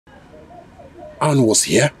Anne was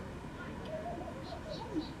here.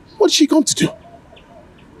 What did she come to do?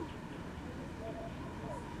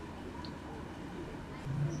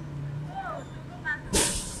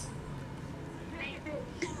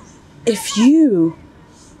 If you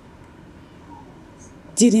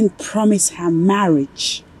didn't promise her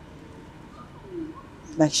marriage,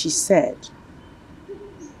 like she said,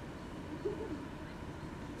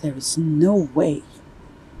 there is no way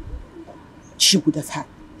she would have had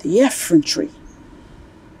the effrontery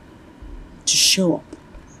to show up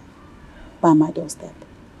by my doorstep.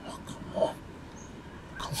 Oh, come on.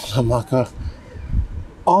 Come on, Amaka.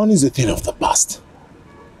 Anne is a thing of the past.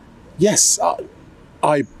 Yes,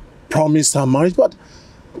 I promised her marriage, but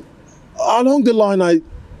along the line I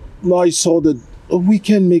saw that we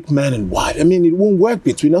can make man and wife. I mean, it won't work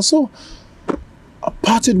between us, so I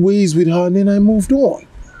parted ways with her and then I moved on.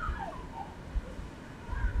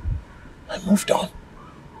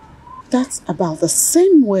 That's about the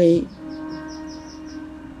same way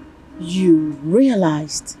you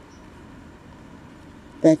realized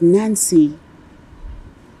that Nancy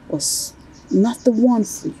was not the one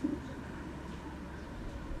for you.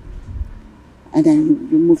 And then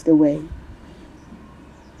you moved away.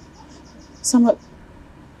 Somewhat,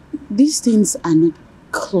 these things are not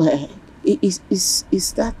clear. Is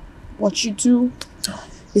that what you do? No.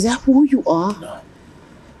 Is that who you are? No.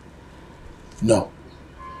 No.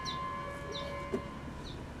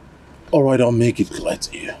 All right, I'll make it clear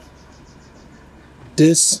to you.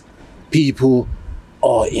 These people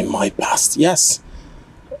are in my past. Yes,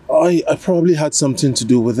 I probably had something to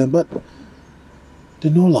do with them, but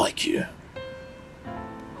they're not like you.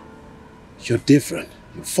 You're different.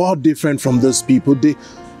 You're far different from those people. You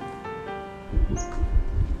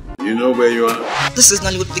know where you are? This is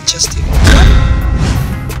Nollywood Pictures TV.